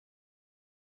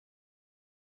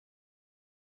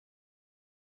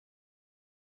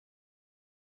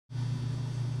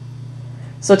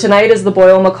So tonight is the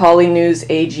Boyle McCauley News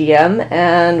AGM,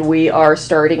 and we are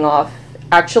starting off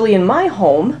actually in my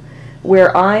home,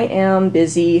 where I am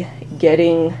busy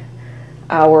getting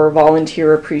our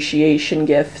volunteer appreciation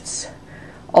gifts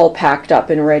all packed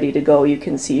up and ready to go. You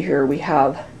can see here we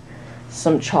have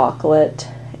some chocolate,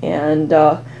 and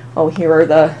here are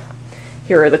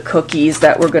the cookies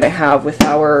that we're going to have with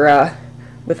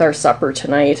our supper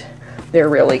tonight. They're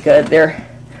really good. They're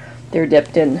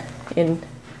dipped in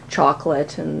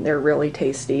chocolate, and they're really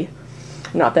tasty.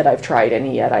 Not that I've tried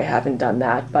any yet, I haven't done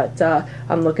that, but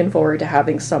I'm looking forward to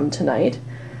having some tonight.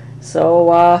 So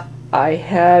I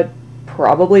had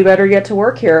probably better get to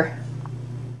work here.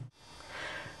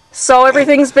 So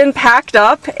everything's been packed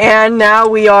up, and now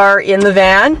we are in the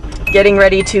van getting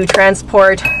ready to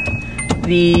transport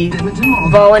the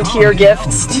volunteer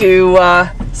gifts to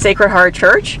Sacred Heart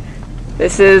Church.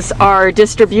 This is our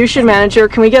distribution manager.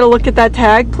 Can we get a look at that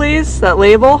tag, please? That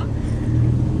label?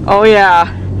 Oh yeah,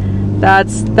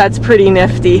 that's pretty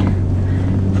nifty.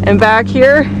 And back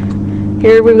here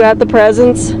we've got the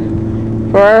presents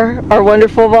for our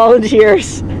wonderful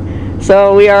volunteers.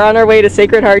 So we are on our way to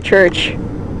Sacred Heart Church.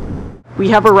 We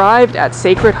have arrived at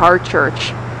Sacred Heart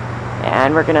Church,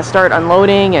 and we're gonna start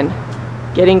unloading and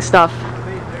getting stuff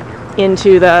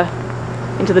into the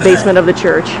basement of the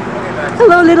church.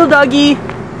 Hello, little doggy.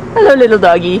 Hello, little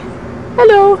doggy.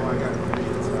 Hello.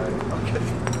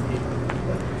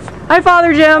 Hi,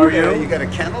 Father Jim. How are you? You got a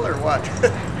kennel or what?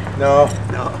 No.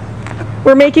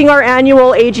 We're making our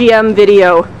annual AGM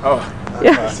video. Oh.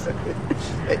 Yes.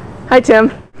 Hi, Tim.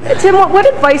 Hey, Tim, what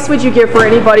advice would you give for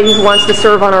anybody who wants to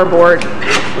serve on our board?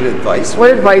 What advice?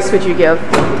 What advice would you give?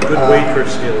 Good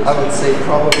waitress skills. I would say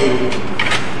probably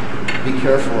be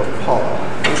careful of Paula.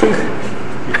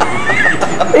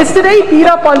 Is today beat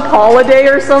up on Paula Day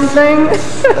or something?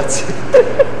 That's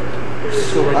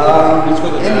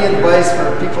any advice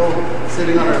for people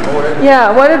sitting on our board?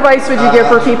 Yeah, what advice would you give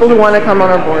for people who want to come on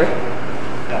our board?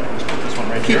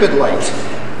 Keep it light.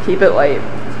 Keep it light.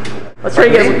 Let's try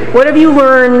again. What have you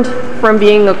learned from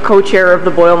being a co-chair of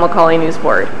the Boyle McCauley News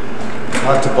Board?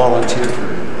 Not to volunteer for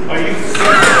it.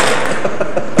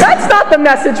 That's not the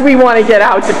message we want to get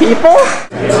out to people.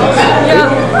 Yeah.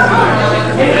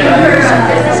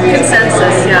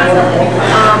 Consensus, yeah.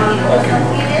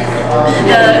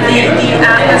 The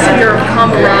atmosphere of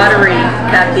camaraderie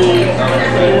that the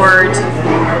board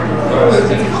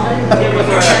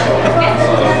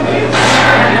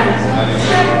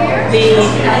the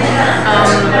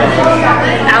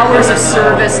hours of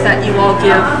service that you all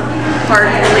give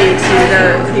heartily to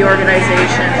the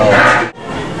organization.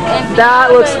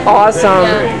 That looks awesome.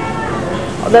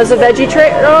 There's a veggie tray.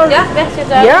 Oh. Yeah, veggie.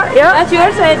 Yeah. That's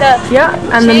yours, yeah,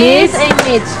 and the meat. Cheese and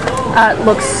meat. That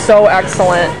looks so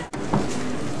excellent.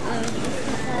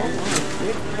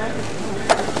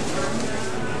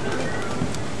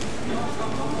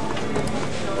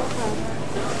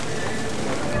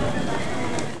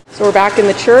 So we're back in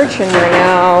the church, and we're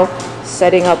now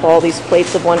setting up all these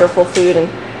plates of wonderful food, and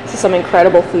this is some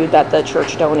incredible food that the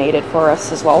church donated for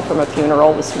us as well from a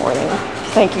funeral this morning.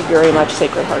 Thank you very much,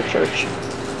 Sacred Heart Church.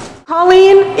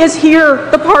 Colleen is here.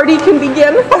 The party can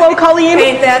begin. Hello, Colleen.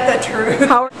 Ain't that the truth?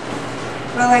 How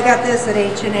Well, I got this at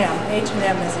H&M.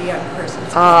 H&M is a young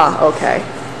person's. Ah, okay.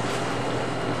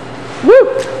 Woo!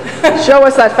 Show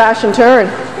us that fashion turn.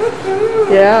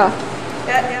 Yeah.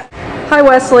 Yeah. Hi,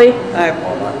 Wesley. Hi,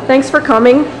 Paula. Thanks for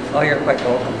coming. Oh, you're quite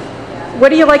welcome. What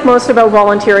do you like most about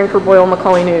volunteering for Boyle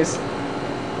McCauley News?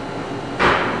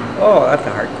 Oh, that's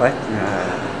a hard question.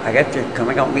 I get to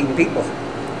coming out meeting people.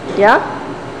 Yeah?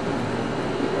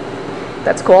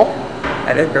 That's cool.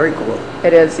 That is very cool.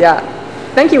 It is, yeah.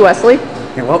 Thank you, Wesley.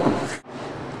 You're welcome.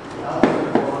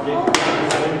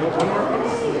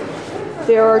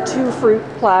 There are 2 fruit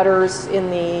platters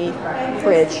in the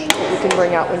fridge that you can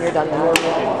bring out when you're done now.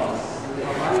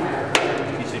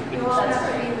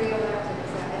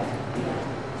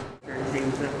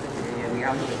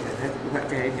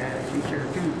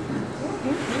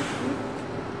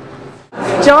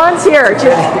 John's here.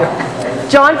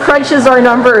 John crunches our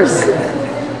numbers.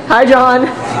 Hi, John.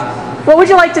 What would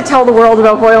you like to tell the world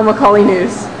about Boyle McCauley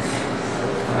News?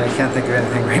 I can't think of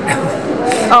anything right now.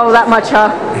 Oh, that much,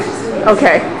 huh?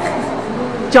 Okay.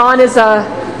 John is a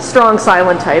strong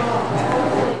silent type.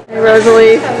 Hey,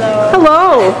 Rosalie.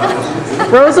 Hello. Hello.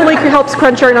 Rosalie helps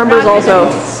crunch our numbers also.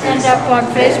 End up on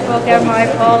Facebook, am I,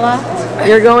 Paula?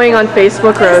 You're going on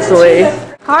Facebook, Rosalie.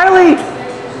 Kylie.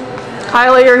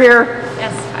 Kylie, you're here.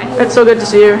 Yes, hi. It's so good to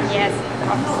see you. Yes.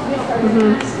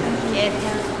 Yes.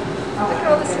 Look at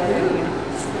all this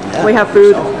food. We have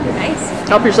food. Nice.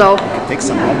 Help yourself. Take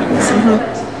some home.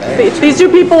 These two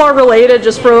people are related,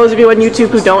 just for those of you on YouTube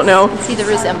who don't know. See the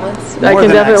resemblance. I can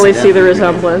definitely see the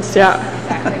resemblance, yeah.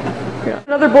 Yeah.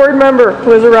 Another board member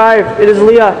who has arrived. It is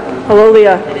Leah. Hello,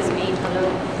 Leah. It is me. Hello.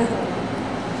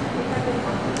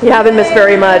 You haven't missed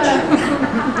very much.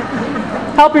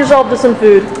 Help yourself to some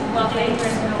food. Well, thank you.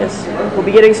 Yes, we'll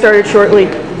be getting started shortly.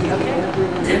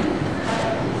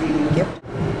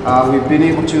 We've been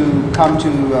able to come to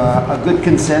a good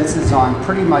consensus on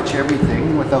pretty much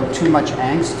everything without too much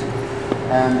angst.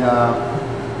 And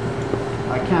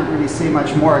I can't really say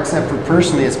much more except for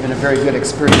personally it's been a very good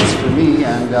experience for me,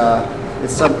 and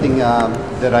it's something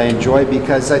that I enjoy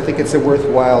because I think it's a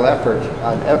worthwhile effort,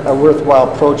 a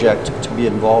worthwhile project to be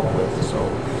involved with. So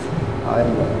I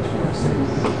don't know much more to say.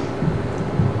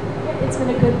 It's been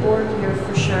a good board year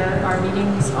for sure. Our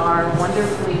meetings are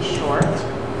wonderfully short.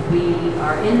 We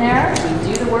are in there,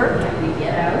 we do the work, and we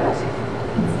get out.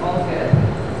 It's all good.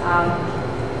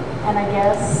 And I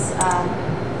guess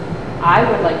I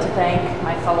would like to thank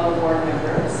my fellow board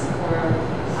members for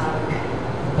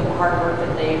the hard work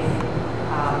that they've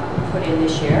put in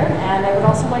this year. And I would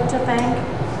also like to thank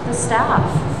the staff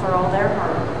for all their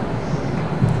hard work.